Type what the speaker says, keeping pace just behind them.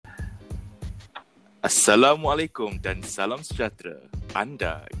Assalamualaikum dan salam sejahtera.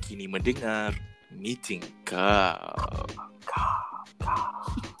 Anda kini mendengar Meeting Kau,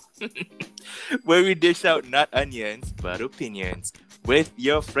 where we dish out not onions but opinions with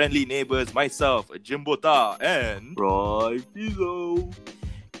your friendly neighbors, myself, Jimbota, and Roy Fizo.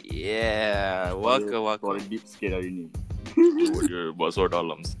 welcome. Suara deep sikit hari ni. Oh, dia buat suara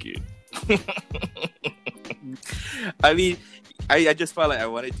dalam sikit. I mean, I just felt like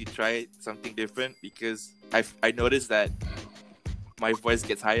I wanted to try something different because I noticed that my voice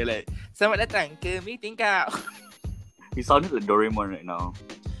gets higher. Like, selamat datang ke Meeting Kau. You sounded like Doraemon right now.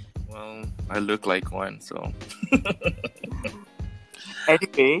 Well, I look like one, so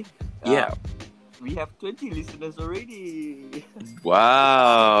Anyway, yeah. we have 20 listeners already.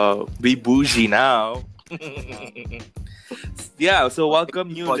 Wow, we bougie now. Yeah, so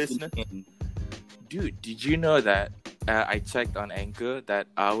welcome new listeners. Dude, did you know that I checked on Anchor that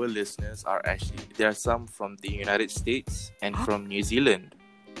our listeners are actually, there are some from the United States and from New Zealand.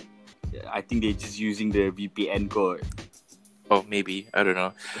 I think they're just using the VPN code. Oh, maybe, I don't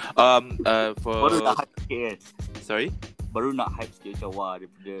know. Baru nak hype sikit. Sorry? Baru nak hype sikit macam wah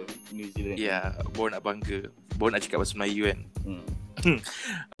daripada New Zealand. Yeah, baru nak bangga. Baru nak cakap bahasa Melayu kan.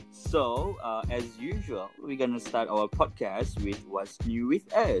 So, as usual, we're gonna start our podcast with What's New With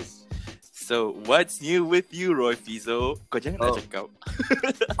Us. So, what's new with you, Roy Fizo? Kau jangan nak cakap.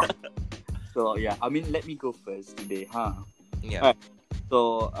 So, yeah, I mean, let me go first today, Yeah.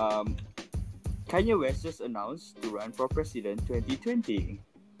 So, Kanye West just announced to run for president 2020.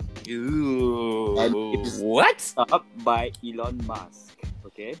 Ooh. And it is What? Up by Elon Musk.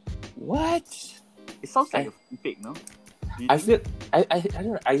 Okay? What? It sounds like a fake, no? I feel I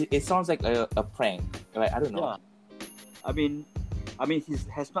don't know. It sounds like a prank. Like, I don't know. Yeah. I mean, he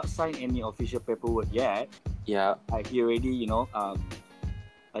has not signed any official paperwork yet. Yeah. He already,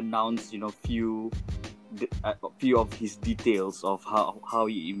 announced, few of his details of how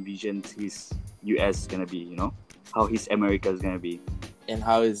he envisions his US gonna be, how his America is gonna be. And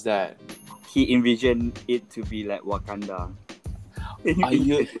how is that? He envisioned it to be like Wakanda.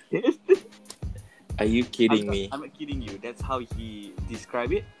 Are you kidding me? I'm not kidding you. That's how he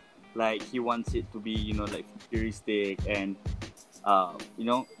described it. Like, he wants it to be, like futuristic and,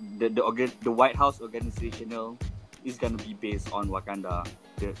 the White House organizational is gonna be based on Wakanda,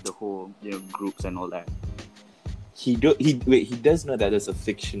 the whole, groups and all that. He does know that there's a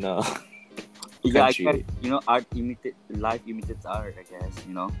fictional Yeah, I country. guess, life imitates art, I guess,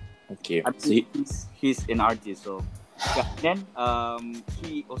 Okay. So he's an artist, so yeah. Then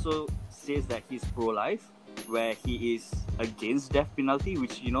he also says that he's pro-life, where he is against death penalty,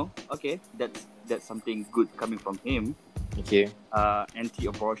 which okay, that's something good coming from him. Okay.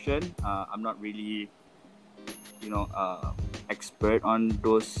 Anti-abortion. I'm not really, expert on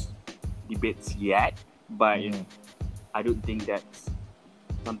those debates yet, but I don't think that's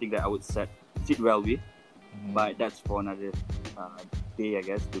something that I would sit well with. But that's for another day, I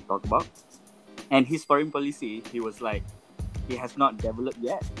guess, to talk about. And his foreign policy, he was like, he has not developed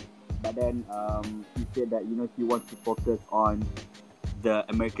yet. But then he said that he wants to focus on the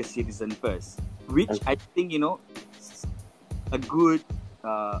American citizen first, which I think a good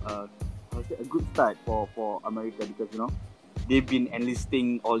a good start for America, because they've been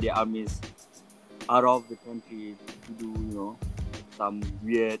enlisting all their armies out of the country to do some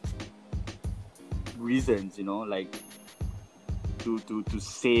weird reasons, like to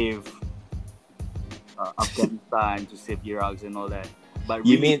save Afghanistan, to save Iraq and all that. But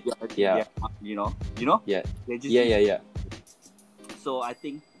You really, mean yeah. Yeah. Yeah. So I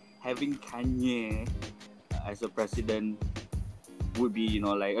think having Kanye as a president would be,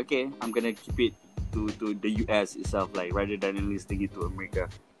 like, okay, I'm gonna keep it to the US itself, like, rather than enlisting it to America.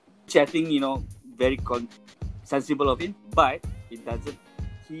 Which I think, very sensible of him, but he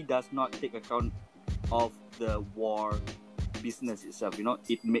does not take account of the war business itself.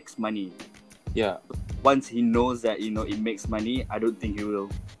 It makes money. Yeah. Once he knows that it makes money, I don't think he will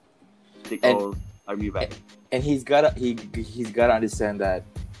take all army back. And he's gotta understand that.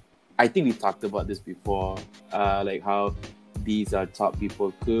 I think we talked about this before, like how these top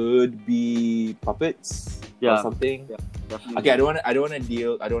people could be puppets or something. Yeah, definitely. Okay, I don't want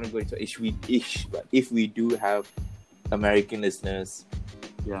to go into ish, but if we do have American listeners,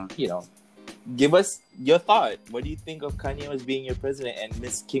 give us your thought. What do you think of Kanye as being your president and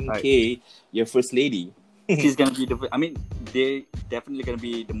Miss Kim K, your first lady? She's gonna be they're definitely gonna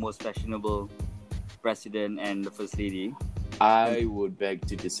be the most fashionable president and the first lady. I would beg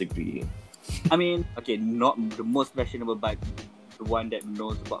to disagree. I mean, okay, not the most fashionable, but the one that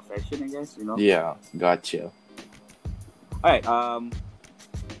knows about fashion, I guess. Yeah, gotcha. All right.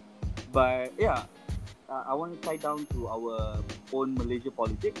 But yeah, I want to tie down to our own Malaysia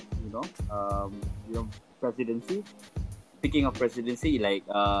politics. Presidency. Speaking of presidency, like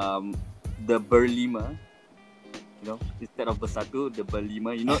the Berlima, instead of Bersatu, the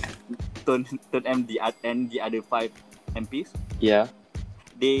Berlima, Tun M and the other 5 MPs. Yeah.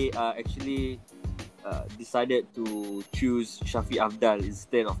 They actually decided to choose Shafiq Afdal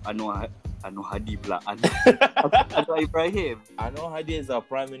instead of Anwar Hadi pula. Anwar Ibrahim. Anwar Hadi is our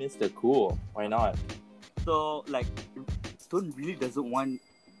prime minister. Cool. Why not? So, like, Tun really doesn't want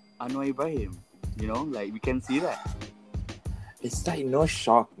Anwar Ibrahim. We can see that. It's like no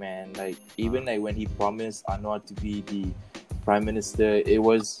shock, man. Like even like when he promised Anwar to be the prime minister, it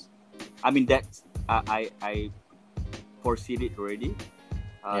was. I mean, that's I foreseen it already.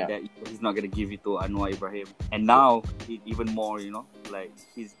 That he's not gonna give it to Anwar Ibrahim, and now even more, like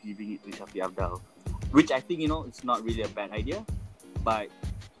he's giving it to Shafiq Afdal, which I think it's not really a bad idea, but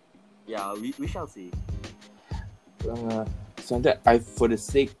yeah, we shall see. So that for the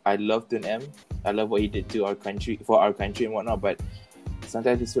sake, I love Tun M. I love what he did to our country, and whatnot. But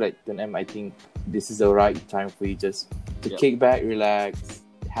sometimes I just feel like Tun M, I think this is the right time for you just to kick back, relax,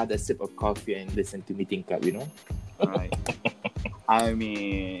 have a sip of coffee, and listen to Meeting Club. Alright. I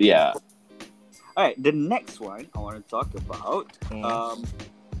mean, yeah. All right. The next one I want to talk about,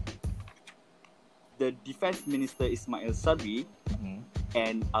 the Defense Minister Ismail Sabri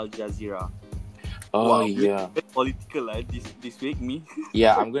and Al Jazeera. Oh, yeah. Political this week, me.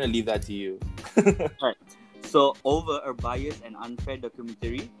 Yeah, I'm gonna leave that to you. Right. So, over a biased and unfair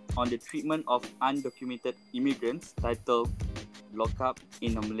documentary on the treatment of undocumented immigrants titled "Lock Up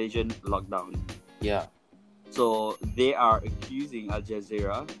in a Malaysian Lockdown." Yeah. So they are accusing Al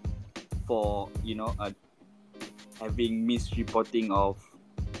Jazeera for having misreporting of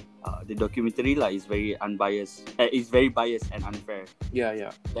the documentary. Is very unbiased. It's very biased and unfair. Yeah,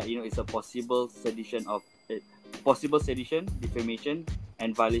 yeah. That it's a possible sedition, defamation,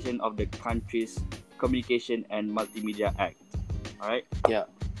 and violation of the country's Communication and Multimedia Act. All right. Yeah.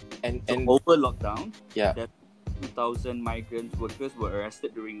 And over lockdown, yeah, that 2,000 migrant workers were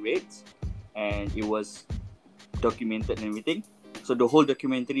arrested during raids, and it was documented and everything. So the whole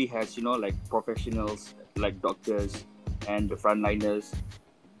documentary has like professionals like doctors and the frontliners,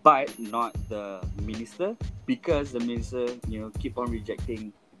 but not the minister, because the minister keep on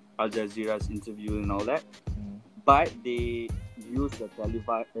rejecting Al Jazeera's interview and all that. But they use a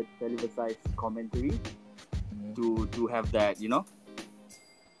televised commentary to have that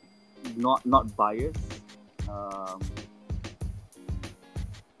not biased, how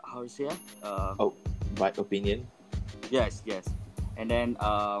to say by opinion. Yes. And then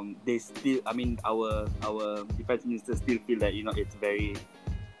they still, our defense minister still feel that it's very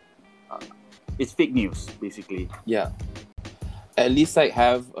it's fake news basically. Yeah. At least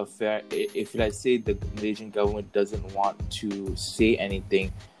have a fair. If let's say the Malaysian government doesn't want to say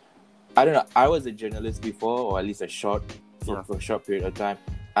anything, I don't know. I was a journalist before, or at least for a short period of time.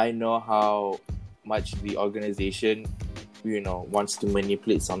 I know how much the organization wants to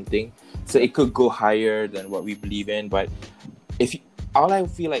manipulate something, so it could go higher than what we believe in. But all I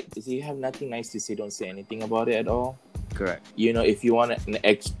feel like is, if you have nothing nice to say, don't say anything about it at all. Correct. If you want an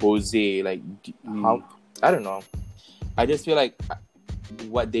expose, how, I don't know. I just feel like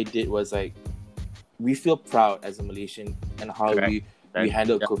what they did was we feel proud as a Malaysian and how we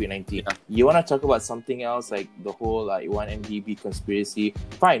handled COVID-19. Yeah. You want to talk about something else, like the whole 1MDB conspiracy,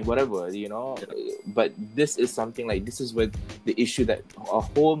 fine, whatever, But this is something this is where the issue that a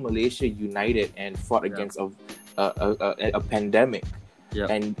whole Malaysia united and fought against a pandemic. Yeah.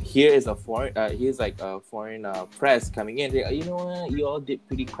 And here is a foreign press coming in. They're, you all did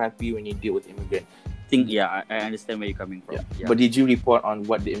pretty crappy when you deal with immigrants. I understand where you're coming from. Yeah. But did you report on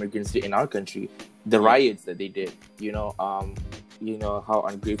what the immigrants did in our country? The riots that they did, how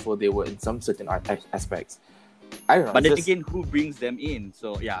ungrateful they were in some certain aspects. I don't know. But then again, who brings them in?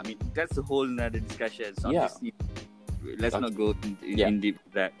 So that's a whole nother discussion. So let's not go in deep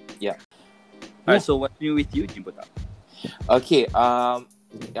with that. Yeah. All right. So what's new with you, Jimputa? Okay.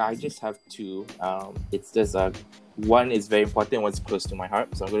 I just have two. It's just one is very important, one's close to my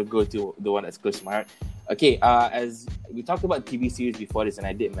heart. So I'm going to go to the one that's close to my heart. Okay, as we talked about TV series before this, and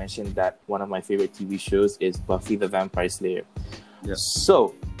I did mention that one of my favorite TV shows is Buffy the Vampire Slayer. Yeah.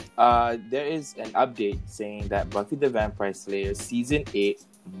 So, there is an update saying that Buffy the Vampire Slayer Season 8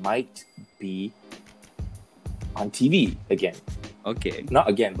 might be on TV again. Okay. Not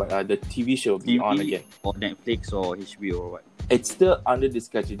again, but the TV show will be on again. Or Netflix or HBO or what? It's still under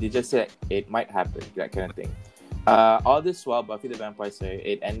discussion. They just said it might happen, that kind of thing. All this while, Buffy the Vampire Slayer,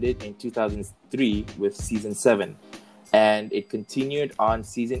 it ended in 2003 with Season 7. and it continued on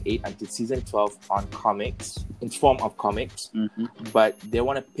season 8 until season 12 on comics, in form of comics. But they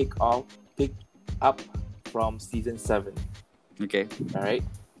want to pick up from season 7. Okay. All right,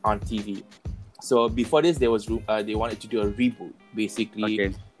 on TV. So before this, there was they wanted to do a reboot,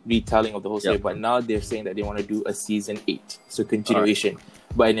 basically retelling of the whole story. But now they're saying that they want to do a season 8, so continuation,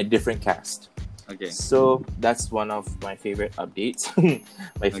 but in a different cast. Okay. So that's one of my favorite updates.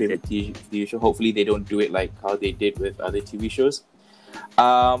 My favorite TV show. Hopefully they don't do it like how they did with other TV shows.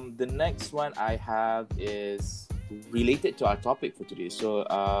 The next one I have is related to our topic for today.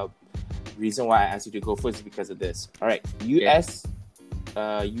 So reason why I asked you to go first is because of this. All right, US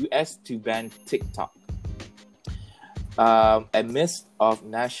to ban TikTok amidst of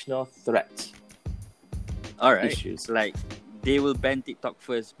national threat. All right. Issues. Like, they will ban TikTok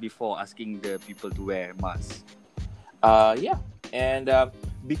first before asking the people to wear masks. Yeah, and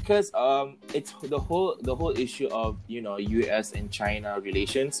because it's the whole issue of US and China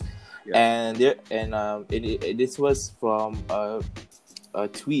relations, and this was from a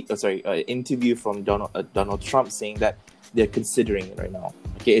tweet. An interview from Donald Trump saying that they're considering it right now.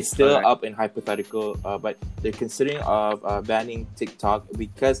 Okay, it's still up in hypothetical, but they're considering of banning TikTok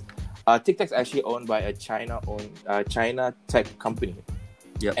because TikTok's actually owned by a China tech company.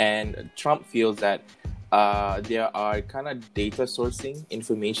 Yep. And Trump feels that there are kind of data sourcing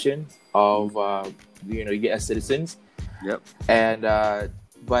information of US citizens. Yep. And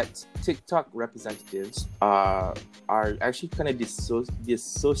but TikTok representatives are actually kind of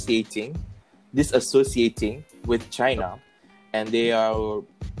disassociating with China, and they are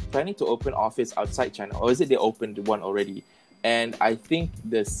planning to open office outside China, or is it they opened one already? And I think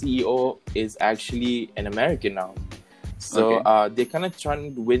the CEO is actually an American now. So they're kind of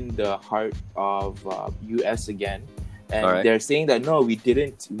trying to win the heart of US again. And they're saying that, no, we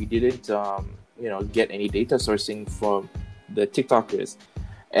didn't get any data sourcing from the TikTokers.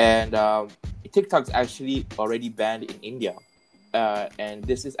 And TikTok's actually already banned in India. And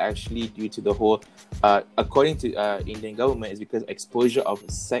this is actually due to the whole, according to Indian government, is because exposure of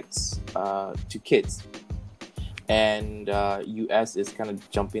sex to kids. And US is kind of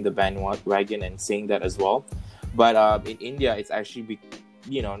jumping the bandwagon and saying that as well. But in India, it's actually,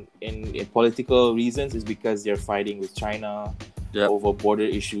 in political reasons, is because they're fighting with China over border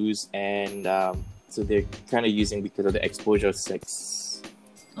issues. And so they're kind of using because of the exposure of sex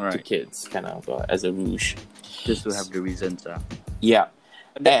to kids, kind of as a rouge. Just to have the reasons. Yeah.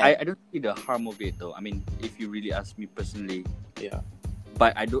 I don't see the harm of it, though. I mean, if you really ask me personally. Yeah.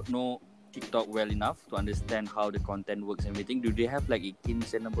 But I don't know TikTok well enough to understand how the content works and everything. Do they have like 18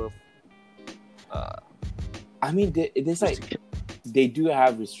 and above? I mean, there's like, they do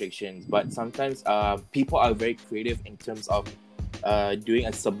have restrictions, but sometimes people are very creative in terms of doing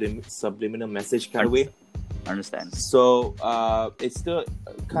a subliminal message kind of way. I understand. So it's still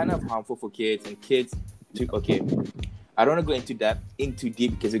kind of harmful for kids, and kids I don't want to go into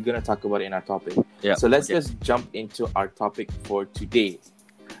deep because we're going to talk about it in our topic. Yeah. So let's just jump into our topic for today.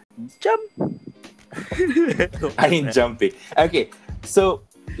 Jump. I ain't jumping. Okay, so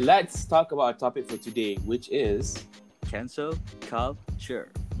let's talk about our topic for today, which is cancel culture.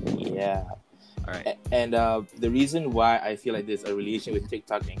 Yeah. All right. And the reason why I feel like there's a relation with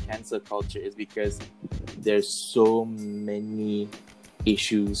TikTok and cancel culture is because there's so many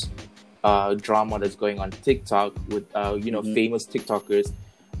issues, drama that's going on TikTok with famous TikTokers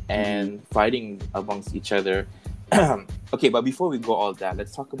and fighting amongst each other. Okay, but before we go all that,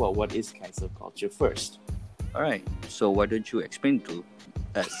 let's talk about what is cancel culture first. All right. So why don't you explain to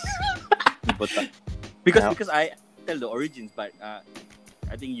us? because I tell the origins, but I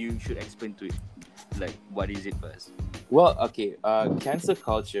think you should explain to it, like, what is it first? Well, okay, cancel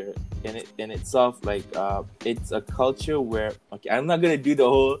culture in itself, like, it's a culture where, I'm not gonna do the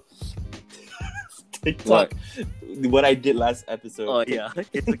whole TikTok what I did last episode. Oh yeah,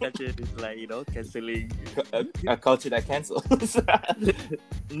 cancel culture is like, canceling a culture that cancels.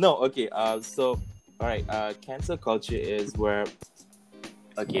 No, okay. So, all right. Cancel culture is where,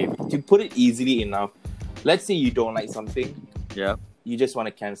 to put it easily enough, let's say you don't like something. Yeah. You just want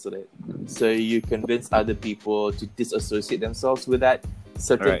to cancel it. So you convince other people to disassociate themselves with that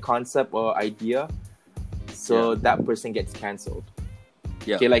certain concept or idea. So that person gets cancelled.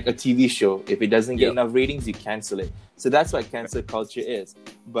 Yeah. Okay, like a TV show. If it doesn't get enough ratings, you cancel it. So that's what cancel culture is.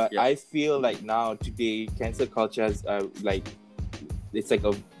 But I feel like now, today, cancel culture is it's like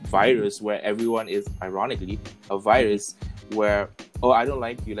a virus where everyone is, ironically, a virus where, I don't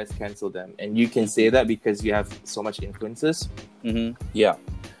like you, let's cancel them. And you can say that because you have so much influences. Yeah.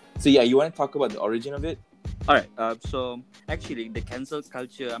 So you want to talk about the origin of it? All right. So actually, the cancel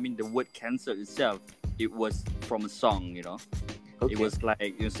culture, I mean, the word cancel itself it was from a song, you know. Okay. It was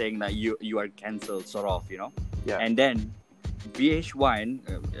like you're saying that you are cancelled, sort of, you know. Yeah. And then VH1,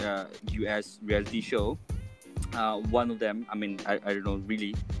 US reality show, one of them, I mean, I don't know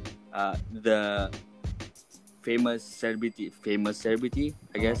really, the famous celebrity,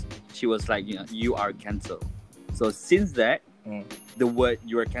 I guess, she was like, you know, you are cancelled. So since that, the word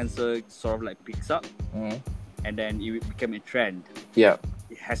 "you are cancelled" sort of like picks up, and then it became a trend. Yeah.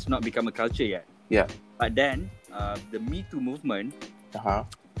 It has not become a culture yet. Yeah. But then the Me Too movement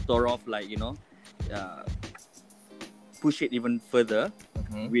sort of like, you know, push it even further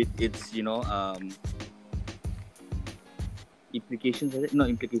with its, you know, implications. Not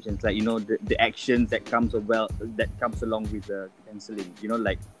implications, like, you know, the actions that comes along with the cancelling. You know,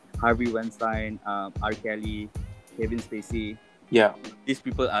 like Harvey Weinstein, R. Kelly, Kevin Spacey. Yeah. These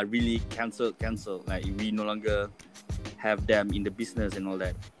people are really cancelled. Like, we no longer have them in the business and all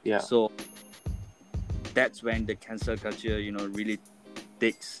that. Yeah. So that's when the cancel culture, you know, really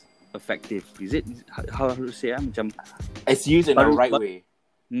takes effective. Is it? How to say? Macam it's used in the right way.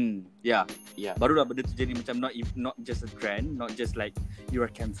 Yeah. Barulah benda tu jadi macam not just a trend, not just like you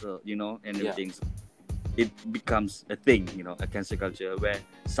are cancelled, you know, and everything. So it becomes a thing, you know, a cancel culture where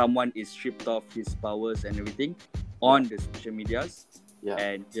someone is stripped of his powers and everything on the social medias,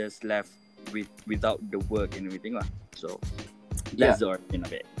 and just left without the work and everything lah. So that's the origin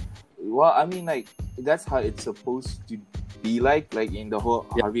of it. Well, I mean, like, that's how it's supposed to be like in the whole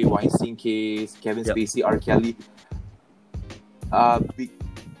Harvey Weinstein case, Kevin Spacey, R. Kelly.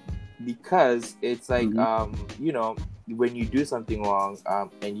 Because it's like, you know, when you do something wrong,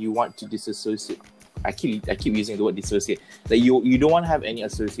 and you want to disassociate, I keep using the word dissociate. Like, you don't want to have any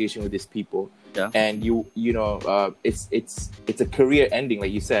association with these people, and you know, it's a career ending,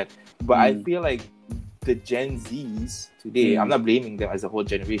 like you said. But I feel like the Gen Zs today, I'm not blaming them as a whole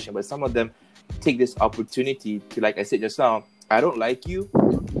generation, but some of them take this opportunity to, like I said just now, I don't like you,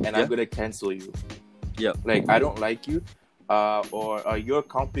 and I'm gonna cancel you. Yeah, like, I don't like you. Or you're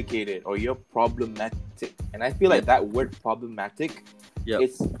complicated, or you're problematic, and I feel like that word problematic,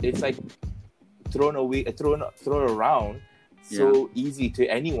 it's like thrown around so easy to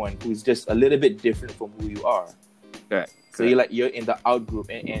anyone who's just a little bit different from who you are. Correct. So you're in the out group,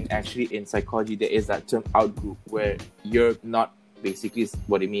 and actually in psychology there is that term out group, where you're not, basically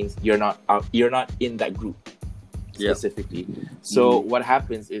what it means, you're not in that group specifically. So what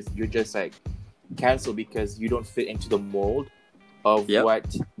happens is you're just like cancel because you don't fit into the mold of what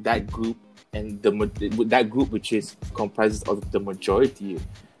that group and that group which is comprises of the majority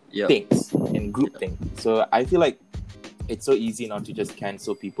thinks and group think. So I feel like it's so easy not to just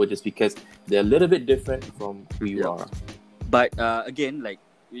cancel people just because they're a little bit different from who you are. But again, like,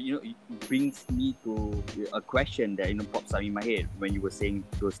 you know, it brings me to a question that, you know, pops up in my head when you were saying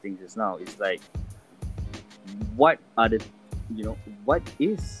those things just now. It's like, what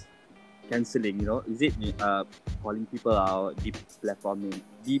is cancelling? You know, is it calling people out, deplatforming,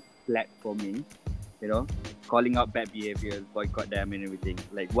 you know, calling out bad behaviors, boycott them and everything?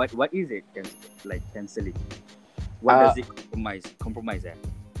 Like, what is it cancelling? What does it compromise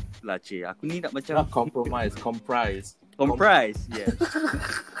lah, cik, aku ni nak macam not compromise, comprise, yes.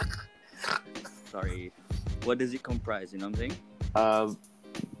 Sorry, what does it comprise, you know what I'm saying?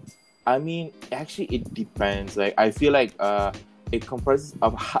 I mean, actually it depends. Like, I feel like it comprises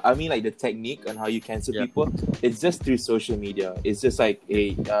of, I mean, like, the technique on how you cancel people. It's just through social media. It's just like,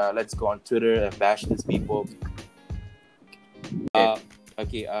 hey, let's go on Twitter and bash these people.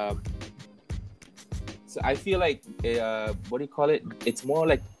 So I feel like, what do you call it? It's more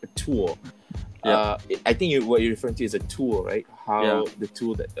like a tool. I think what you're referring to is a tool, right? How the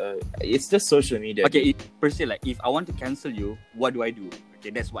tool that it's just social media. Okay, per se, like, if I want to cancel you, what do I do? Okay,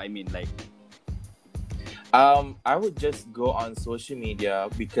 that's what I mean. Like, I would just go on social media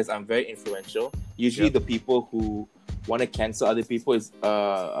because I'm very influential. Usually the people who want to cancel other people is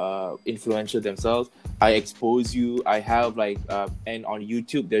influential themselves. I expose you. I have like and on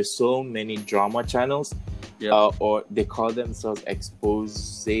YouTube there's so many drama channels, or they call themselves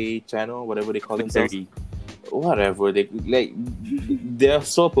expose channel, whatever they call themselves. Whatever they like, their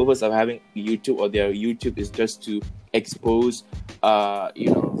sole purpose of having YouTube or their YouTube is just to expose, you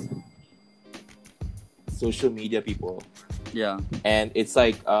know, social media people. And it's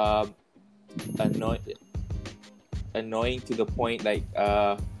like annoying to the point, like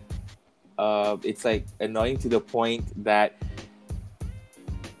it's like annoying to the point that,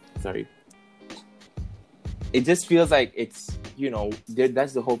 sorry, it just feels like it's, you know,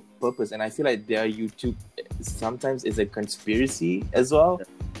 that's the whole purpose. And I feel like their YouTube sometimes is a conspiracy as well.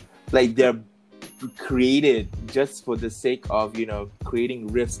 Like, they're created just for the sake of, you know, creating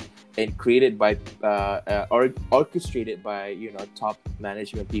rifts and created by or orchestrated by, you know, top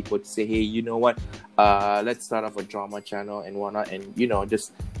management people to say, hey, you know what, let's start off a drama channel and whatnot, and, you know,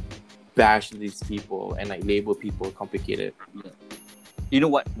 just bash these people and like label people complicated. You know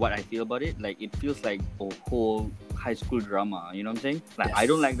what I feel about it? Like, it feels like a whole high school drama. You know what I'm saying? Like, Yes. I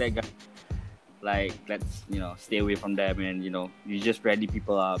don't like that guy. Like, let's, you know, stay away from them, and, you know, you just rally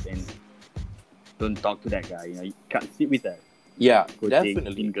people up and don't talk to that guy. You know, you can't sit with that. Yeah, Go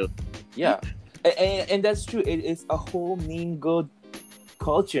definitely. Mean Girl. Yeah, and that's true. It is a whole mean girl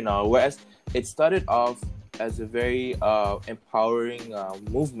culture now, whereas it started off as a very empowering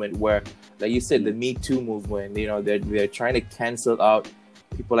movement where, like you said, the Me Too movement, you know, they're trying to cancel out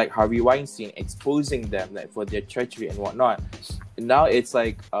people like Harvey Weinstein, exposing them like for their treachery and whatnot. And now it's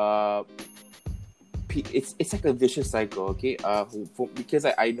like it's like a vicious cycle, okay? Because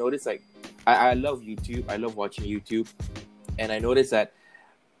I noticed, like, I love YouTube. I love watching YouTube, and I noticed that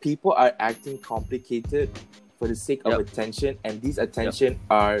people are acting complicated for the sake of attention, and these attention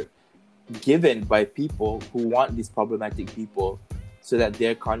are given by people who want these problematic people, so that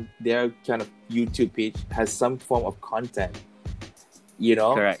their kind of YouTube page has some form of content. You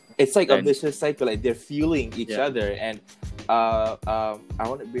know, Correct. It's like a vicious cycle. Like, they're fueling each other, and I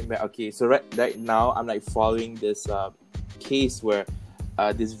want to bring back. Okay, so right now I'm like following this case where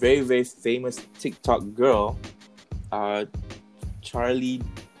this very, very famous TikTok girl, Charli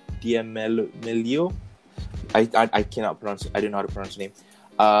D'Amelio. I cannot pronounce it. I don't know how to pronounce her name.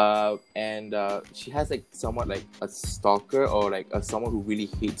 And she has like somewhat like a stalker, or like someone who really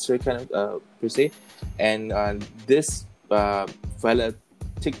hates her, kind of per se. And this fella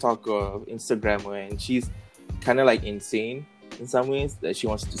TikToker, Instagrammer, and she's kind of like insane in some ways, that she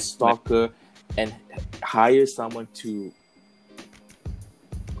wants to stalk her and hire someone to,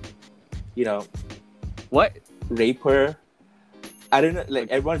 you know, what, rape her. I don't know, like,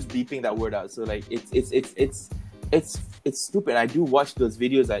 everyone's beeping that word out. So like it's stupid. I do watch those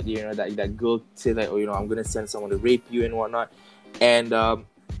videos that, you know, that girl say like, oh, you know, I'm gonna send someone to rape you and whatnot, and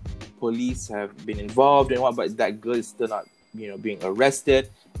police have been involved and what, but that girl is still not, you know, being arrested.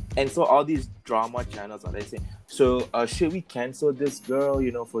 And so all these drama channels are, they saying, so should we cancel this girl,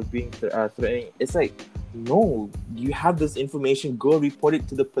 you know, for being threatening? It's like, no, you have this information, go report it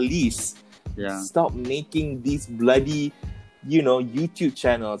to the police. Stop making these bloody, you know, YouTube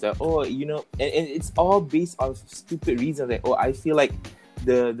channels that, oh, you know, and it's all based on stupid reasons, like, oh, I feel like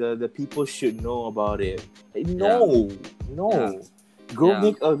the people should know about it. No. Go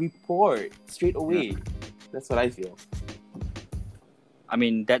make a report straight away. That's what I feel. I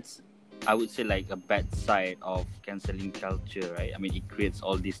mean, that's, I would say, like a bad side of canceling culture, right? I mean, it creates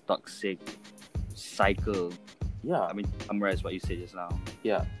all this toxic cycle. Yeah. I mean, summarize what you said just now.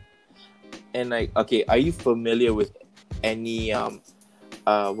 Yeah. And like, okay, are you familiar with any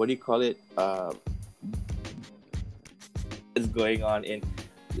what do you call it, is going on in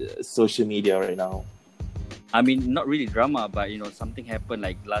social media right now? I mean, not really drama, but, you know, something happened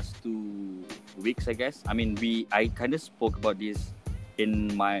like last 2 weeks, I guess. I mean, I kind of spoke about this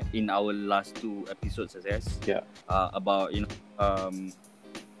in our last 2 episodes, I guess. Yeah. About, you know,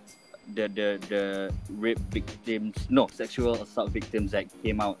 the rape victims, no, sexual assault victims that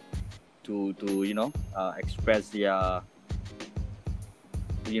came out to you know, express their,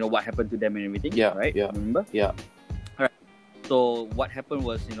 you know, what happened to them and everything. Yeah. Right. Yeah. Remember? Yeah. All right. So what happened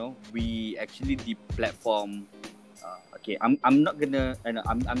was, you know, we actually deplatform. Okay, I'm not gonna, and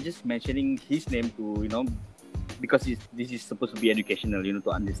I'm just mentioning his name to, you know, because this is supposed to be educational, you know, to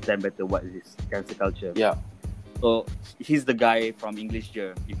understand better what is cancel culture. Yeah. So he's the guy from English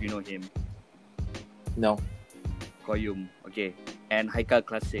Jer, if you know him. No. Koyum, okay, and Haikal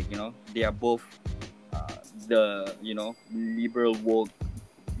Classic, you know, they are both the, you know, liberal woke,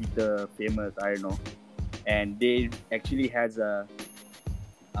 the famous, I don't know, and they actually has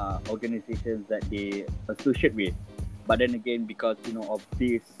organizations that they associate with, but then again, because, you know, of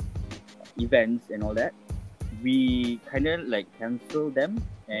these events and all that, we kind of like cancel them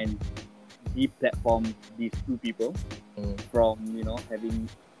and deplatform these 2 people from, you know, having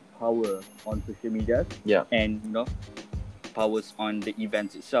power on social media, and, you know, powers on the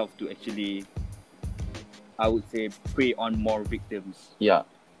events itself to actually, I would say, prey on more victims. Yeah.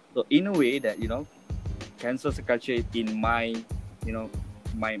 So in a way that, you know, cancel culture, in my, you know,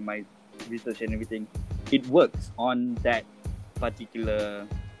 my research and everything, it works on that particular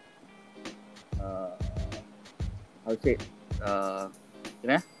I would say you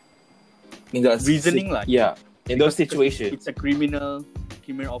know, in the reasoning like, yeah, in those situations, it's a criminal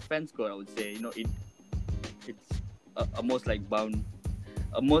offense code, I would say. You know, it's almost like bound,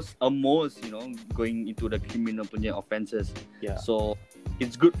 almost, you know, going into the criminal offenses. Yeah. So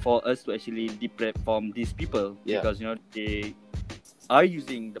it's good for us to actually deplatform these people because they are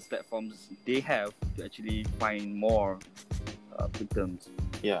using the platforms they have to actually find more victims.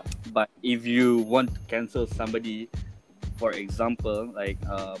 Yeah. But if you want to cancel somebody, for example, like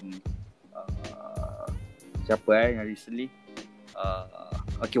siapa yang recently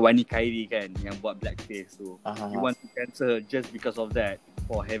Wani Khairi kan yang buat blackface tu. You want to cancel her just because of that,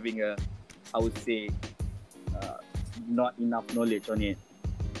 for having a, I would say, not enough knowledge on it.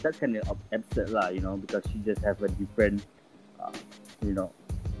 That's kind of absurd lah, because she just have a different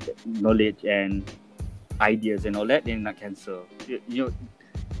knowledge and ideas and all that, then not cancel.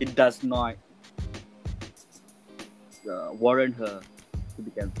 It does not warrant her to be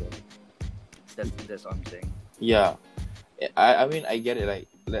cancelled. That's what I'm saying. Yeah, I mean, I get it. Like,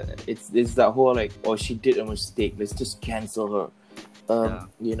 it's that whole like, oh, she did a mistake, let's just cancel her.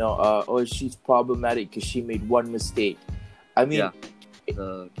 Or she's problematic because she made one mistake. I mean,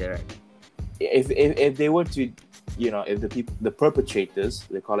 correct. If they were to, if the perpetrators,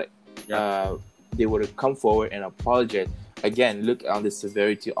 they call it, they were to come forward and apologize. Again, look on the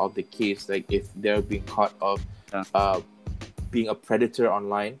severity of the case. Like, if they're being caught of being a predator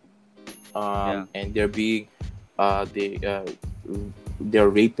online, and they're being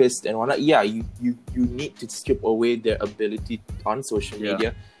they're rapists and whatnot. Yeah, you need to strip away their ability on social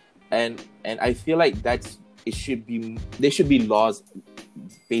media, and I feel like there should be laws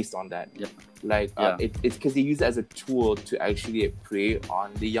based on that. Like it's because they use it as a tool to actually prey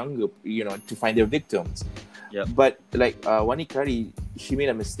on the younger, to find their victims. But like Wani Khairi, she made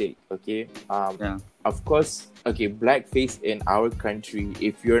a mistake. Okay. Of course. Okay. Blackface in our country,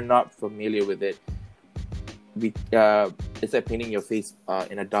 if you're not familiar with it, it's like painting your face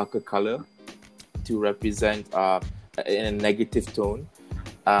in a darker color to represent in a negative tone.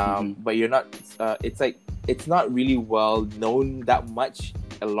 But you're not. It's like it's not really well known that much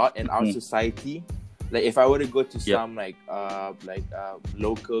a lot in our society. Like, if I were to go to some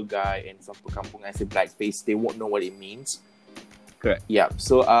local guy in some kampung and say blackface, they won't know what it means. Correct. Yeah.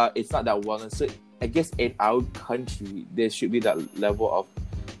 So it's not that well known. So I guess in our country there should be that level of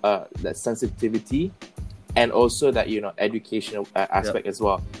that sensitivity, and also that educational aspect as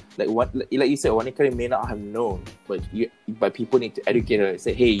well. Like you said, Wani Khairi may not have known, but people need to educate her.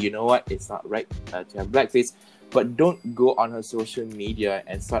 Say, hey, you know what? It's not right to have blackface, but don't go on her social media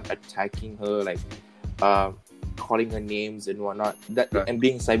and start attacking her, like calling her names and whatnot. And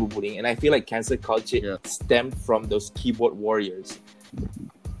being cyberbullying. And I feel like cancel culture stemmed from those keyboard warriors,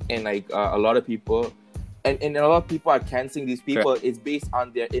 and like a lot of people, and a lot of people are canceling these people. It's based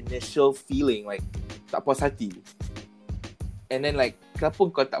on their initial feeling, like tak puas hati. And then like, kenapa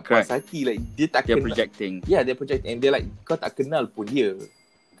kau tak puas hati? Like, they're projecting. Yeah, they're projecting. And they're like, kau tak kenal pun dia.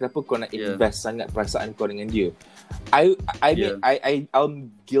 Kenapa kau nak invest sangat perasaan kau dengan dia?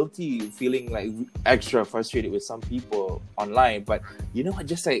 I'm guilty feeling like extra frustrated with some people online, but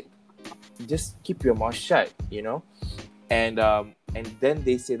just keep your mouth shut, and then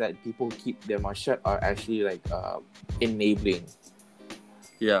they say that people who keep their mouth shut are actually like enabling.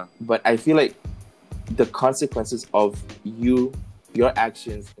 But I feel like the consequences of your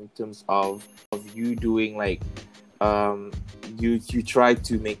actions in terms of you doing like you try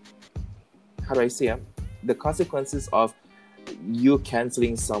to make, how do I say, the consequences of you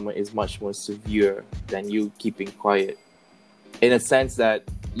canceling someone is much more severe than you keeping quiet. In a sense that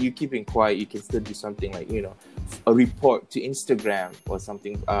you keeping quiet, you can still do something like, a report to Instagram or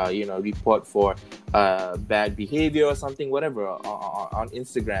something, report for bad behavior or something, whatever, on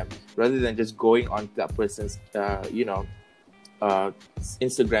Instagram, rather than just going on that person's,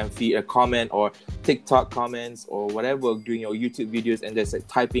 Instagram feed, a comment, or TikTok comments, or whatever, doing your YouTube videos and just like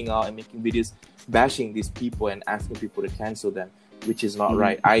typing out and making videos bashing these people and asking people to cancel them, which is not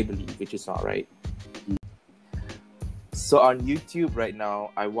right. I believe, which is not right. So on YouTube right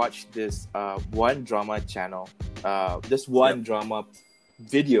now, I watched this one drama channel, this one drama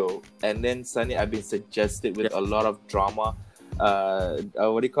video, and then suddenly I've been suggested with a lot of drama,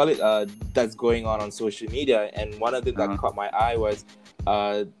 that's going on social media. And one of them that caught my eye was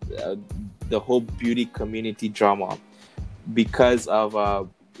the whole beauty community drama, because of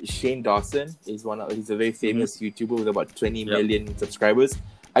Shane Dawson. He's a very famous YouTuber with about 20 million subscribers.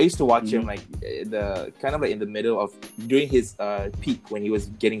 I used to watch him like in the middle of during his peak when he was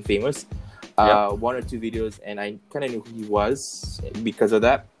getting famous. One or two videos, and I kind of knew who he was because of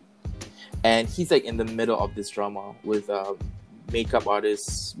that. And he's like in the middle of this drama with makeup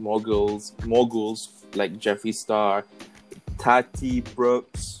artists, moguls like Jeffree Star, Tati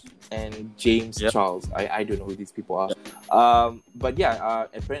Brooks, and James Charles. I don't know who these people are. But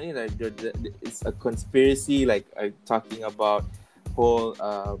apparently it's a conspiracy, like talking about whole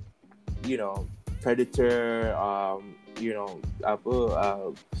predator,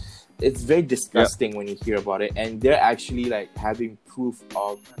 it's very disgusting when you hear about it, and they're actually like having proof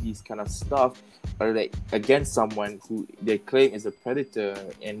of these kind of stuff, or like against someone who they claim is a predator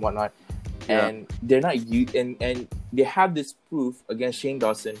and whatnot, and they're not and they have this proof against Shane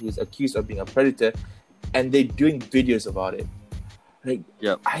Dawson, who's accused of being a predator, and they're doing videos about it. Like,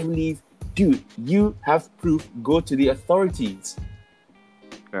 I believe, dude, you have proof. Go to the authorities.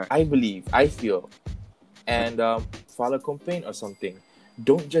 I feel, and file a complaint or something.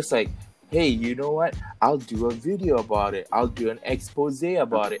 Don't just like, hey, you know what? I'll do a video about it. I'll do an expose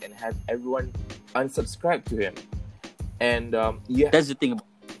about it and have everyone unsubscribe to him. And that's the thing.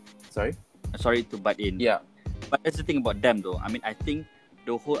 Sorry to butt in. Yeah. But that's the thing about them, though. I mean, I think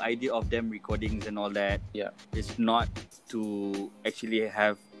the whole idea of them recordings and all that is not to actually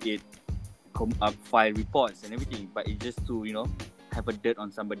have it file reports and everything, but it's just to, have a dirt on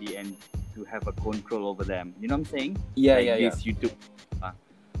somebody and to have a control over them. You know what I'm saying? This YouTube.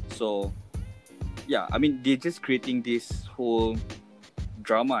 So, I mean, they're just creating this whole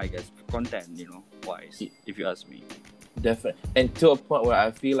drama, I guess, content, wise, if you ask me. Definitely. And to a point where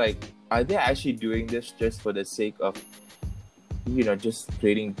I feel like, are they actually doing this just for the sake of, just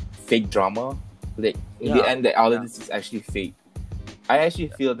creating fake drama? Like, in the end, all of this is actually fake. I actually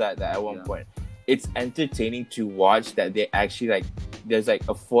feel that at one point, it's entertaining to watch that they actually, like, there's like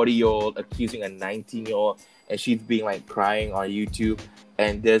a 40-year-old accusing a 19-year-old, and she's being like crying on YouTube,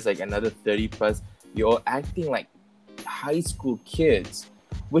 and there's like another 30+ year old acting like high school kids,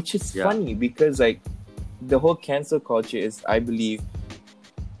 which is funny because like the whole cancel culture is, I believe,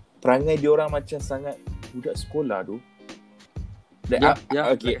 perangai diorang macam sangat budak sekolah tu.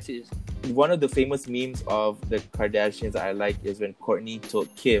 Okay. One of the famous memes of the Kardashians I like is when Kourtney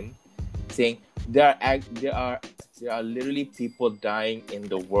told Kim, saying there are literally people dying in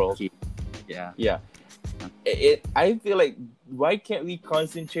the world. Yeah. I feel like, why can't we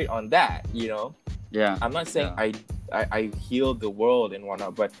concentrate on that? I'm not saying I heal the world and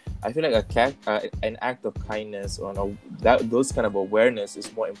whatnot, but I feel like an act of kindness or those kind of awareness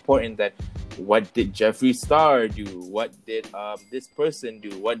is more important than what did Jeffree Star do, what did this person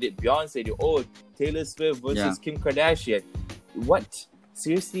do, what did Beyonce do, Taylor Swift versus Kim Kardashian. What?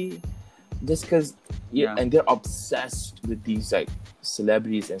 Seriously? Just because and they're obsessed with these like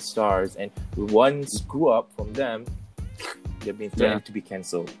celebrities and stars, and one screw up from them, they're being threatened to be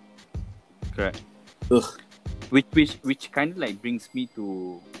cancelled. Correct. Ugh. Which kind of like brings me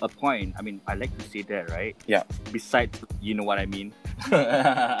to a point. I mean, I like to say that, right? Yeah. Besides, you know what I mean.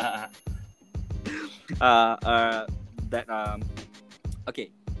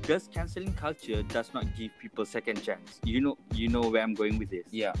 Okay. Does cancelling culture does not give people second chance? You know where I'm going with this.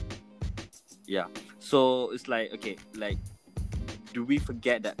 Yeah. So it's like, okay, like, do we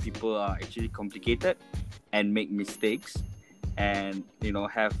forget that people are actually complicated and make mistakes, and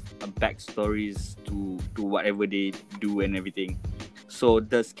have backstories to whatever they do and everything? So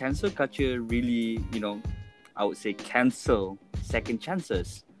does cancel culture really, I would say, cancel second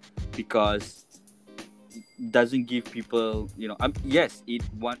chances? Because it doesn't give people, yes,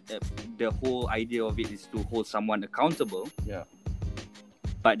 the whole idea of it is to hold someone accountable. Yeah.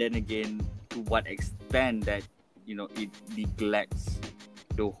 But then again, to what extent that it neglects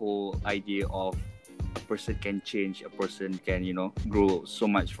the whole idea of a person can change, a person can grow so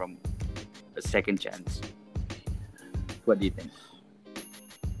much from a second chance. What do you think?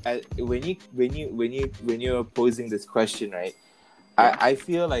 When you're posing this question, right? I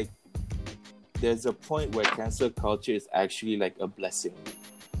feel like there's a point where cancel culture is actually like a blessing,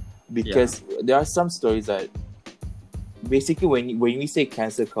 because there are some stories that basically when we say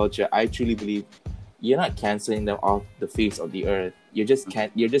cancel culture, I truly believe you're not canceling them off the face of the earth. You're just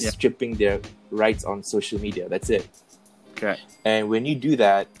stripping their rights on social media. That's it. Okay. And when you do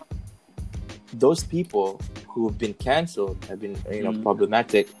that, those people who have been canceled have been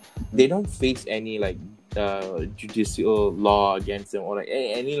problematic. They don't face any like judicial law against them, or like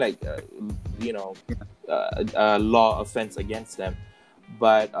any like law offense against them.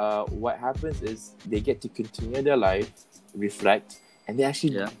 But what happens is they get to continue their life, reflect, and they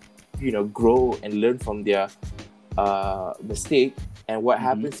actually grow and learn from their mistake. And what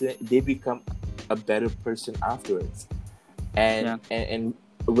happens is they become a better person afterwards, and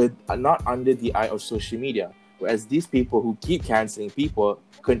with not under the eye of social media. Whereas these people who keep canceling people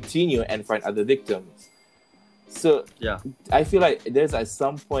continue and find other victims. So I feel like there's at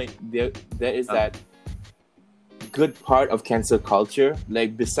some point there is that good part of cancel culture,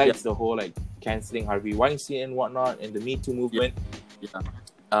 like besides the whole like canceling Harvey Weinstein and whatnot and the Me Too movement.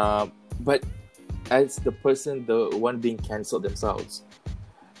 But as the person, the one being cancelled themselves.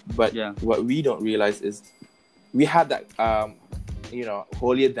 But what we don't realize is we have that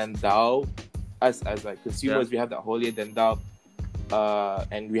holier than thou. Us as like consumers, we have that holier than thou,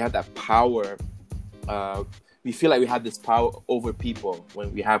 and we have that power. We feel like we have this power over people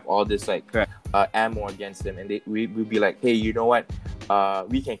when we have all this like ammo against them, and we'll be like, hey, you know what?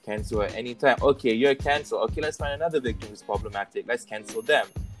 We can cancel at any time. Okay, you're canceled. Okay, let's find another victim who's problematic. Let's cancel them.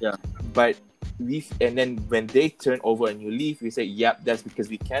 Yeah. But and then when they turn over and you leave, we say, yep, that's because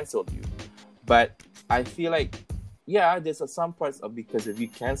we canceled you. But I feel like, there's some parts of because of you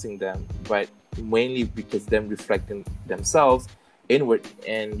canceling them, but mainly because them reflecting themselves inward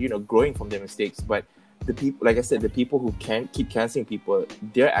and growing from their mistakes. But the people, like I said, the people who can't keep canceling people,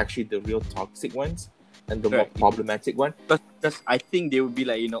 they're actually the real toxic ones and the more problematic one. But I think they would be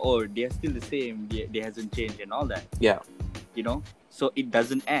like, they're still the same, they hasn't changed and all that. Yeah. So it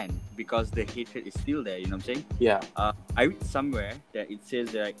doesn't end because the hatred is still there, you know what I'm saying? Yeah. I read somewhere that it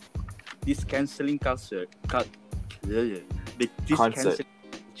says that this cancelling culture, cancelling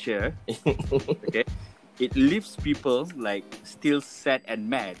culture, okay, it leaves people like still sad and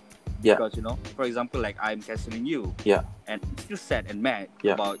mad. Yeah. Because for example, like I'm cancelling you. Yeah. And I'm still sad and mad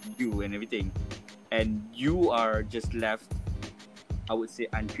about you and everything, and you are just left, I would say,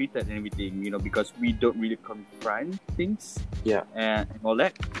 untreated and everything. Because we don't really confront things. Yeah. And all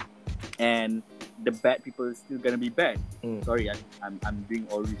that, and the bad people are still gonna be bad. Sorry, I'm doing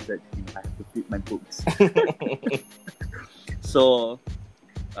all research. I have to flip my books. So,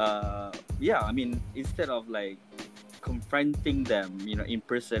 I mean, instead of like confronting them, in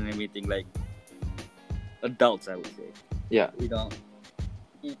person and everything, like adults, I would say. Yeah.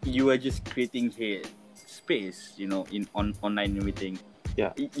 You are just creating hate space, in online and everything.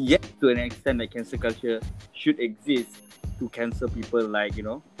 Yeah. Yet to an extent, like cancel culture should exist to cancel people like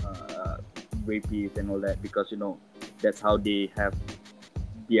rapists and all that, because that's how they have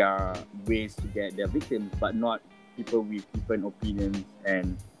their ways to get their victims, but not people with different opinions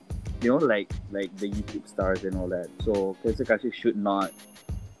and like the YouTube stars and all that. So cancel culture should not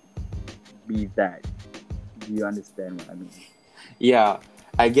be that. Do you understand what I mean? Yeah,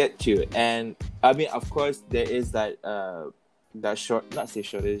 I get you. And I mean, of course, there is that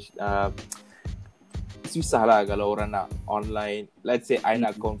shortage. Susah lah kalau orang nak online. Let's say I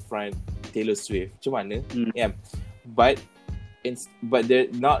nak confront Taylor Swift. Macam mana? Yeah. But they're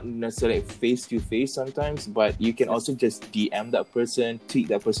not necessarily face to face sometimes, but you can also just DM that person, tweet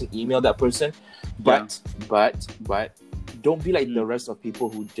that person, email that person. But don't be like the rest of people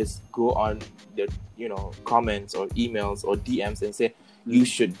who just go on their comments or emails or DMs and say you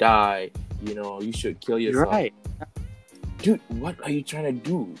should die, you should kill yourself. Right. Dude, what are you trying to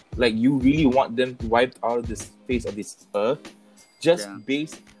do? Like, you really want them wiped out of this face of this earth just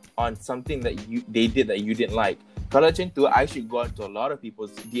based on something that they did that you didn't like? Kalau macam tu, I should go into a lot of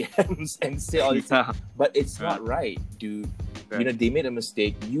people's DMs and say all this stuff. But it's not right, dude. Right. They made a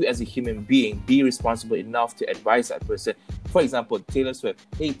mistake. You as a human being, be responsible enough to advise that person. For example, Taylor Swift.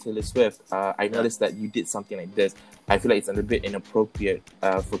 Hey, Taylor Swift, I noticed that you did something like this. I feel like it's a little bit inappropriate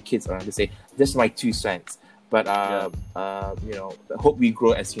for kids around to say, just my 2 cents. But, hope we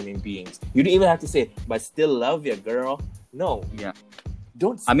grow as human beings. You don't even have to say, but still love you, girl. No. Yeah.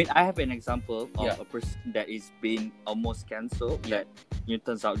 Don't. I mean, I have an example of a person that is being almost cancelled that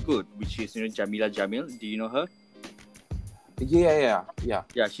turns out good, which is Jamila Jamil. Do you know her? Yeah.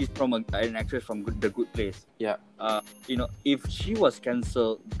 Yeah, she's from an actress from The Good Place. Yeah. If she was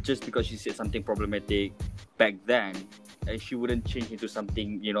cancelled just because she said something problematic back then, and she wouldn't change into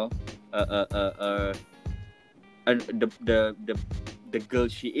something, the girl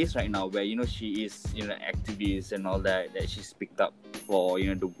she is right now, where she is an activist and all that she's picked up for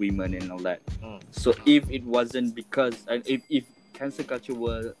the women and all that. So if it wasn't because if cancel culture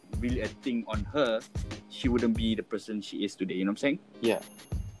were really a thing on her, she wouldn't be the person she is today. You know what I'm saying? Yeah.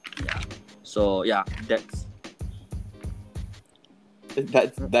 So that's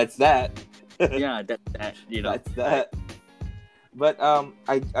that. that's that. That's that. But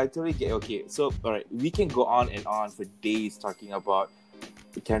I totally get. Okay, so all right, we can go on and on for days talking about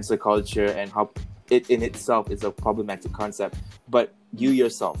cancel culture and how it in itself is a problematic concept. But you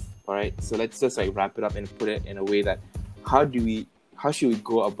yourself, all right. So let's just wrap it up and put it in a way that how should we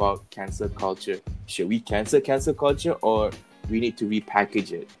go about cancel culture? Should we cancel culture, or we need to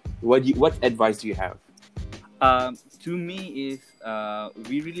repackage it? What advice do you have? To me is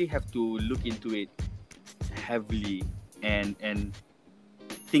we really have to look into it heavily and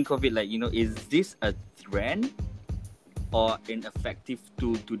think of it like, is this a trend or an effective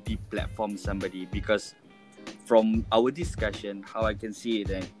tool to deplatform somebody? Because from our discussion, how I can see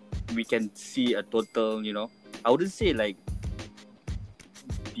it, we can see a total, I wouldn't say like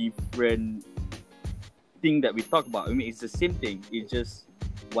different thing that we talk about. I mean, it's the same thing. It's just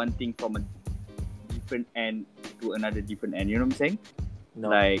one thing from a different end to another different end. You know what I'm saying? No.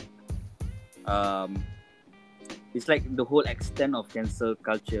 Like, it's like the whole extent of cancel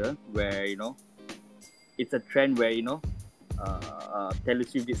culture where, it's a trend where, Taylor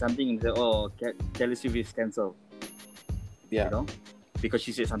Swift did something and say, oh, Taylor Swift is cancelled. Yeah. Because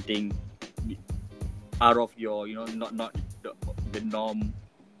she said something out of your, not the norm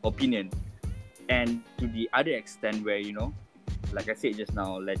opinion. And to the other extent where, like I said just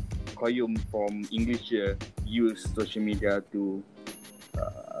now, like Koyum from English use social media to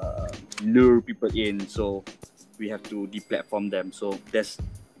lure people in, so we have to deplatform them. So there's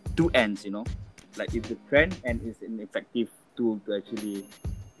two ends, like it's a trend and it's an effective tool to actually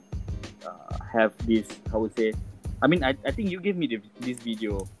have this, how would say, I mean, I think you gave me this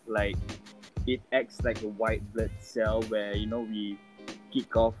video, like it acts like a white blood cell where, we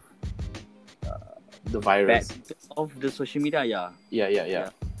kick off the virus of the social media. Yeah.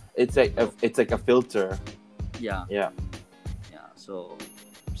 It's like a filter. Yeah. So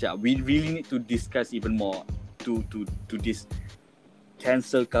yeah, we really need to discuss even more to this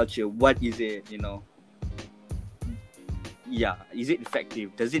cancel culture. What is it? Yeah, is it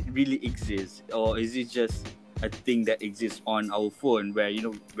effective? Does it really exist, or is it just a thing that exists on our phone where,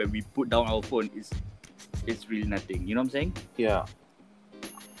 when we put down our phone, it's really nothing? You know what I'm saying? Yeah.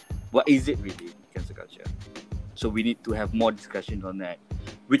 What is it really, cancel culture? So we need to have more discussions on that,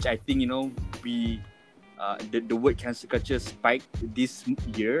 which I think, we the word cancel culture spiked this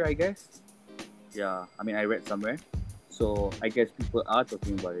year, I guess. Yeah, I mean, I read somewhere, so I guess people are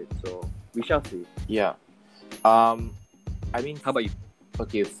talking about it, so we shall see. Yeah. I mean, how about you?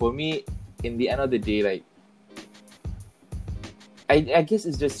 Okay, for me, in the end of the day, like, I guess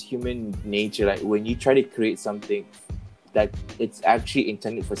it's just human nature. Like, when you try to create something that it's actually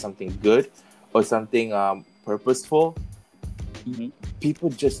intended for something good or something purposeful, people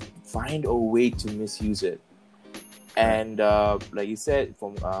just find a way to misuse it. And like you said,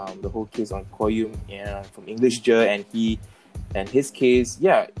 from the whole case on Koyum from English and his case,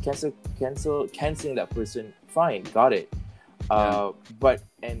 canceling that person, fine, got it. But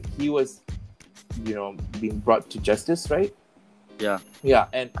he was, being brought to justice, right? Yeah,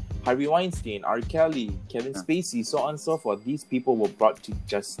 and Harvey Weinstein, R. Kelly, Kevin Spacey, so on and so forth. These people were brought to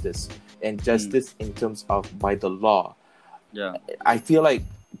justice, and justice in terms of by the law. Yeah, I feel like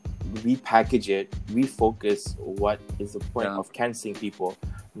we package it, we focus what is the point of canceling people,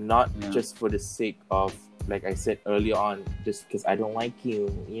 not just for the sake of, like I said earlier on, just because I don't like you,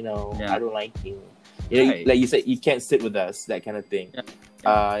 I don't like you. Like you said, you can't sit with us, that kind of thing.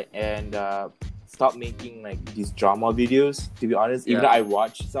 And stop making like these drama videos, to be honest. Even though I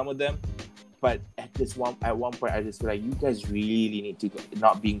watched some of them, but at one point I just feel like you guys really need to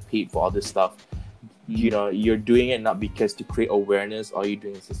not being paid for all this stuff. You're doing it not because to create awareness, all you're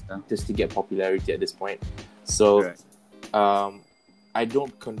doing is just to get popularity at this point. So I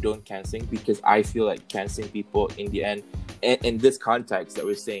don't condone canceling, because I feel like canceling people in the end, in this context that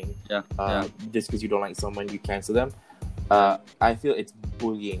we're saying, just because you don't like someone, you cancel them. I feel it's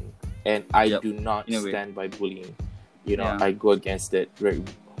bullying, and I do not stand by bullying. I go against it very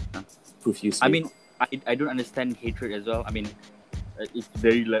profusely. I mean, I don't understand hatred as well. I mean, it's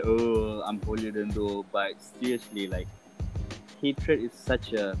very like, oh, I'm holier than thou, but seriously, like, hatred is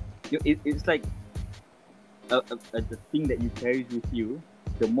such a, it's like the thing that you carry with you.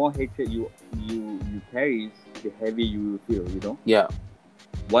 The more hatred you carry, the heavier you will feel. Yeah.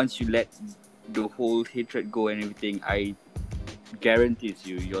 Once you let the whole hatred go and everything, I guarantees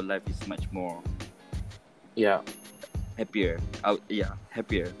you, your life is much more happier.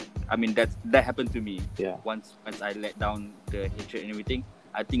 Happier. I mean, that happened to me. Yeah. Once I let down the hatred and everything,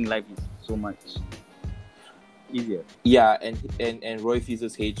 I think life is so much easier. Yeah, and Roy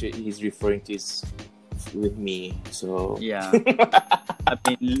Fizzo's hatred, he's referring to with me. So yeah. I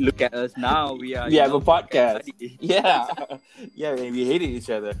mean, look at us now. We have a podcast. Yeah, and we hated each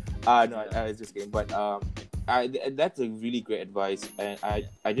other. No, I was just kidding. But that's a really great advice, and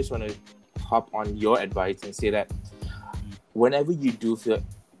I just want to hop on your advice and say that whenever you do feel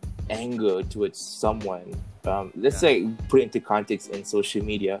anger towards someone, let's say put it into context in social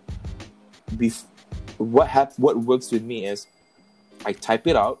media, what works with me is I type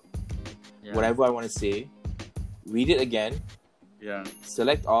it out, whatever I want to say, read it again,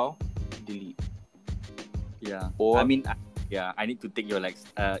 select all, delete. Yeah. Or I mean, I need to take your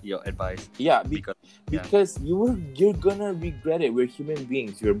advice. Yeah, because you're gonna regret it. We're human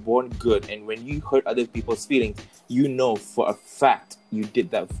beings. You're born good, and when you hurt other people's feelings, you know for a fact you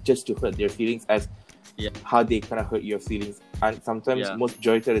did that just to hurt their feelings, as how they kind of hurt your feelings, and sometimes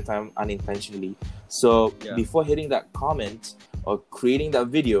majority of the time unintentionally. So before hitting that comment or creating that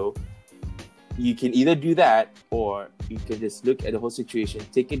video, you can either do that, or you can just look at the whole situation,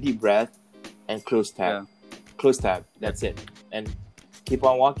 take a deep breath, and close tab. Close tab. That's it. And keep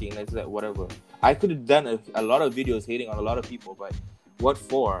on walking. That's like whatever. I could have done a lot of videos hating on a lot of people, but what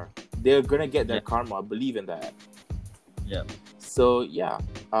for? They're gonna get their karma. Believe in that. Yeah. So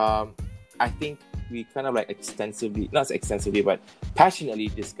I think we kind of like not extensively, but passionately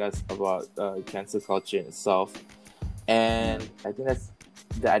discussed about cancel culture in itself, and I think that's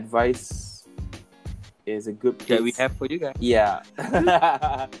the advice is a good place that we have for you guys. Yeah.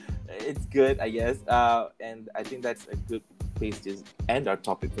 It's good, I guess, and I think that's a good place to end our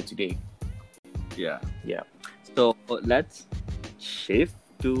topic for today. Yeah. So let's shift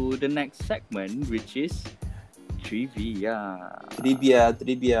to the next segment, which is trivia.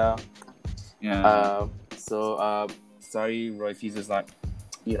 Yeah. Sorry, Roy Fizzo's not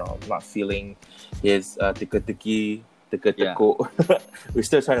feeling his teka-teki. We're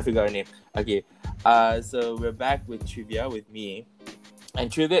still trying to figure out a name. Okay. So we're back with trivia with me. And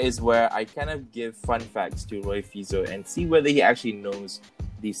trivia is where I kind of give fun facts to Roy Fizzo and see whether he actually knows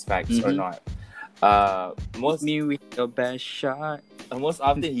these facts or not. Most me with your best shot. Most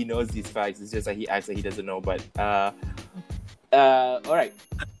often he knows these facts. It's just like he acts like he doesn't know. But all right.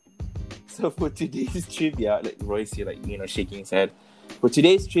 So for today's trivia, like Roy's here, shaking his head. For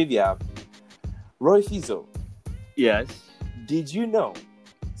today's trivia, Roy Fizzo. Yes. Did you know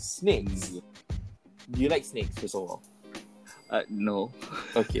snakes? Do you like snakes, first of all? No.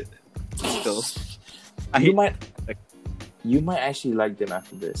 Okay. So you might actually like them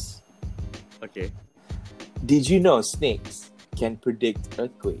after this. Okay. Did you know snakes can predict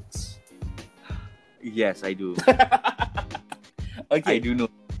earthquakes? Yes, I do. Okay. I do know.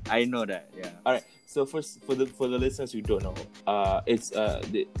 I know that. Yeah. All right. So for the listeners who don't know, it's a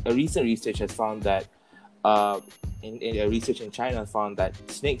recent research has found that in a research in China found that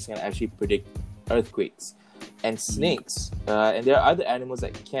snakes can actually predict earthquakes. And snakes, and there are other animals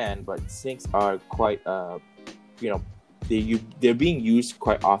that can, but snakes are quite, they're being used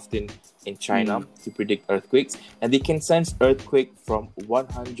quite often in China to predict earthquakes, and they can sense earthquake from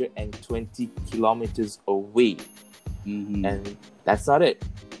 120 kilometers away. And that's not it.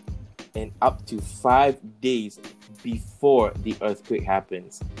 And up to 5 days before the earthquake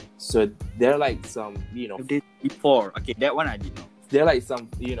happens. So they're like some, before. Okay, that one I did know. They're like some,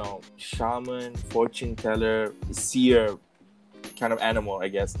 shaman, fortune teller, seer kind of animal, I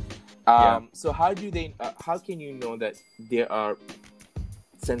guess. So how can you know that they are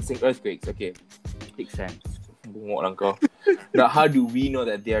sensing earthquakes? Okay. Makes sense. Now, how do we know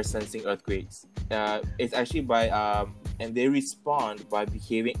that they are sensing earthquakes? It's actually by, and they respond by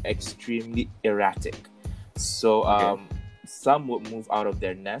behaving extremely erratic. So some would move out of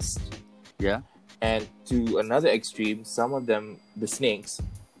their nest. Yeah. And to another extreme, some of them, the snakes,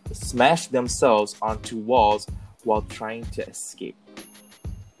 smash themselves onto walls while trying to escape.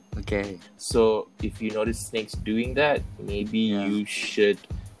 Okay. So if you notice snakes doing that, maybe you should,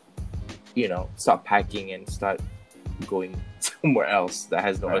 stop packing and start going somewhere else that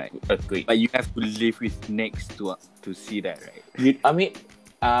has no earthquake. But you have to live with snakes to see that, right?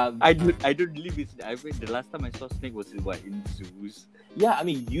 I don't live with. I mean, the last time I saw snake was in zoos. Yeah, I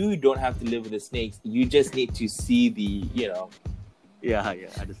mean, you don't have to live with the snakes. You just need to see the, Yeah.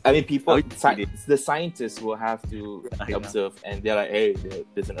 I mean, the scientists will have to observe, and they're like, hey,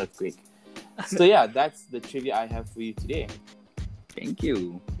 there's an earthquake. So yeah, that's the trivia I have for you today. Thank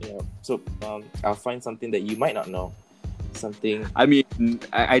you. Yeah. So I'll find something that you might not know. Something. I mean,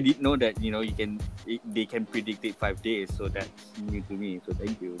 I did know that they can predict it 5 days, so that's new to me. So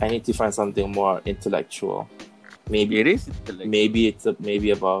thank you. I need to find something more intellectual. Maybe it is intellectual. Maybe it's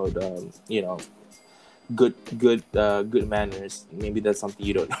about good manners. Maybe that's something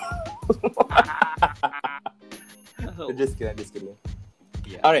you don't know. Just kidding.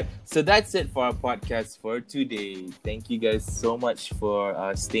 Yeah. All right, so that's it for our podcast for today. Thank you guys so much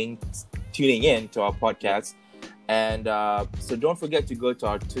for tuning in to our podcast. And so don't forget to go to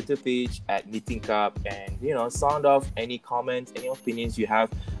our Twitter page at Knitting Cup and, sound off any comments, any opinions you have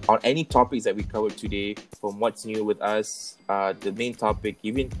on any topics that we covered today, from what's new with us, the main topic,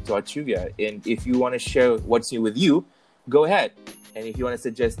 even to our trivia. And if you want to share what's new with you, go ahead. And if you want to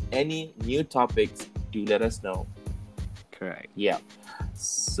suggest any new topics, do let us know. Correct. Yeah.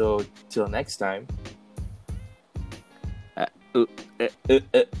 So till next time.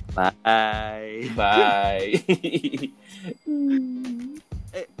 Bye. Bye.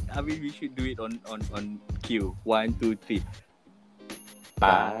 I mean, we should do it on cue. 1, 2, 3.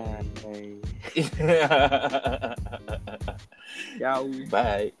 Bye. Ciao.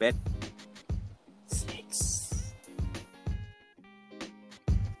 Bye. Bet.